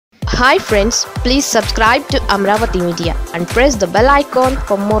Hi friends, please subscribe to Amaravathi Media and press the bell icon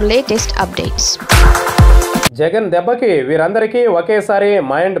for more latest updates. Jagan దెబ్బకి వీరందరికీ ఒకేసారి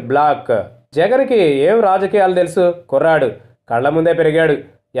mind block. జగన్కి ఏం రాజకీయాలు తెలుసు? కుర్రాడు, కళ్ళ ముందే పెరిగాడు,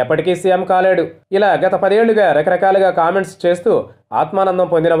 ఎప్పటికీ సీఎం కాలేడు. ఇలా గత 10 ఏళ్లుగా రకరకాలుగా కామెంట్స్ చేస్తూ ఆత్మానందం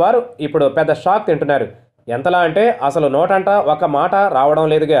పొందిన వారు ఇప్పుడు పెద్ద షాక్ తింటున్నారు. ఎంతలా అంటే అసలు నోటంట ఒక మాట రావడం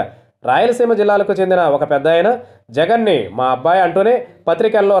లేదుగా. రాయలసీమ జిల్లాలకు చెందిన ఒక పెద్దాయన జగన్ని మా అబ్బాయి అంటూనే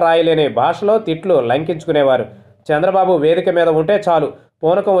పత్రికల్లో రాయలేని భాషలో తిట్లు లంకించుకునేవారు. చంద్రబాబు వేదిక మీద ఉంటే చాలు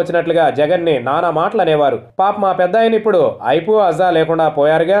పూనకం వచ్చినట్లుగా జగన్ని నానా మాటలు అనేవారు. పాప మా పెద్దాయన ఇప్పుడు ఐపు అజా లేకుండా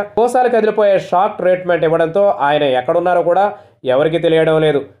పోయారుగా. కోసాలు కదిలిపోయే షాక్ ట్రీట్మెంట్ ఇవ్వడంతో ఆయన ఎక్కడున్నారో కూడా ఎవరికీ తెలియడం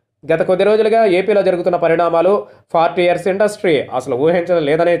లేదు. గత కొద్ది రోజులుగా ఏపీలో జరుగుతున్న పరిణామాలు 40 years ఇండస్ట్రీ అసలు ఊహించడం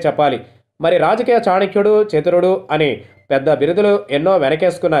లేదనే చెప్పాలి. మరి రాజకీయ చాణక్యుడు, చతురుడు అని పెద్ద బిరుదులు ఎన్నో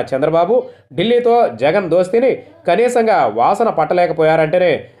వెనకేసుకున్న చంద్రబాబు ఢిల్లీతో జగన్ దోస్తీని కనీసంగా వాసన పట్టలేకపోయారంటేనే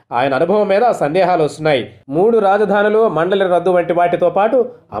ఆయన అనుభవం మీద సందేహాలు వస్తున్నాయి. 3 రాజధానులు, మండలి రద్దు వంటి వాటితో పాటు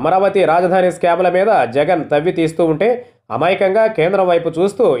అమరావతి రాజధాని స్కాముల మీద జగన్ తవ్వి తీస్తూ ఉంటే అమాయకంగా కేంద్రం వైపు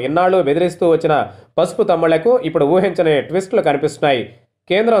చూస్తూ ఇన్నాళ్లు బెదిరిస్తూ వచ్చిన పసుపు తమ్ముళ్లకు ఇప్పుడు ఊహించని ట్విస్టులు కనిపిస్తున్నాయి.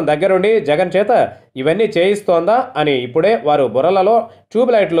 కేంద్రం దగ్గరుండి జగన్ చేత ఇవన్నీ చేయిస్తోందా అని ఇప్పుడే వారు బుర్రలలో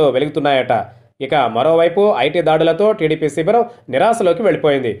ట్యూబ్ లైట్లు వెలుగుతున్నాయట. ఇక మరోవైపు ఐటీ దాడులతో టీడీపీ శిబిరం నిరాశలోకి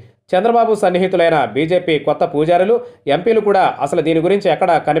వెళ్ళిపోయింది. చంద్రబాబు సన్నిహితులైన బీజేపీ కొత్త పూజారులు, ఎంపీలు కూడా అసలు దీని గురించి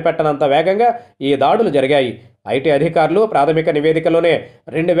ఎక్కడ కనిపెట్టనంత వేగంగా ఈ దాడులు జరిగాయి. ఐటీ అధికారులు ప్రాథమిక నివేదికలోనే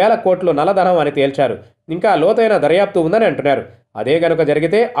 2000 కోట్లు నల్లధనం అని తేల్చారు. ఇంకా లోతైన దర్యాప్తు ఉందని అంటున్నారు. అదే గనుక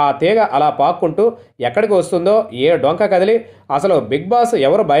జరిగితే ఆ తీగ అలా పాక్కుంటూ ఎక్కడికి వస్తుందో, ఏ డొంక కదిలి అసలు బిగ్ బాస్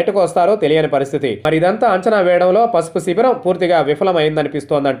ఎవరు బయటకు వస్తారో తెలియని పరిస్థితి. మరి ఇదంతా అంచనా వేయడంలో పసుపు శిబిరం పూర్తిగా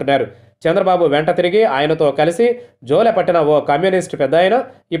విఫలమైందనిపిస్తోందంటున్నారు. చంద్రబాబు వెంట తిరిగి ఆయనతో కలిసి జోలె పట్టిన ఓ కమ్యూనిస్ట్ పెద్దాయన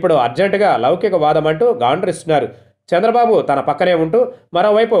ఇప్పుడు అర్జెంటుగా లౌకికవాదం అంటూ గాండ్రిస్తున్నారు. చంద్రబాబు తన పక్కనే ఉంటూ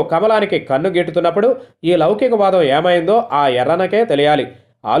మరోవైపు కమలానికి కన్ను గీటుతున్నప్పుడు ఈ లౌకికవాదం ఏమైందో ఆ ఎర్రనకే తెలియాలి.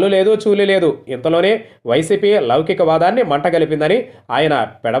 ఆలు లేదు, చూలి లేదు. ఇంతలోనే వైసీపీ లౌకికవాదాన్ని మంటగలిపిందని ఆయన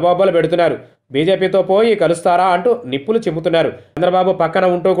పెడబొబ్బలు పెడుతున్నారు. బీజేపీతో పోయి కలుస్తారా అంటూ నిప్పులు చిమ్ముతున్నారు. చంద్రబాబు పక్కన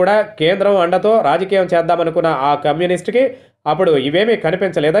ఉంటూ కూడా కేంద్రం అండతో రాజకీయం చేద్దామనుకున్న ఆ కమ్యూనిస్ట్కి అప్పుడు ఇవేమీ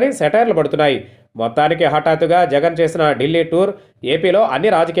కనిపించలేదని సెటైర్లు పడుతున్నాయి. మొత్తానికి హఠాత్తుగా జగన్ చేసిన ఢిల్లీ టూర్ ఏపీలో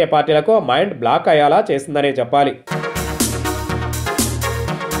అన్ని రాజకీయ పార్టీలకు మైండ్ బ్లాక్ అయ్యేలా చేసిందనే చెప్పాలి.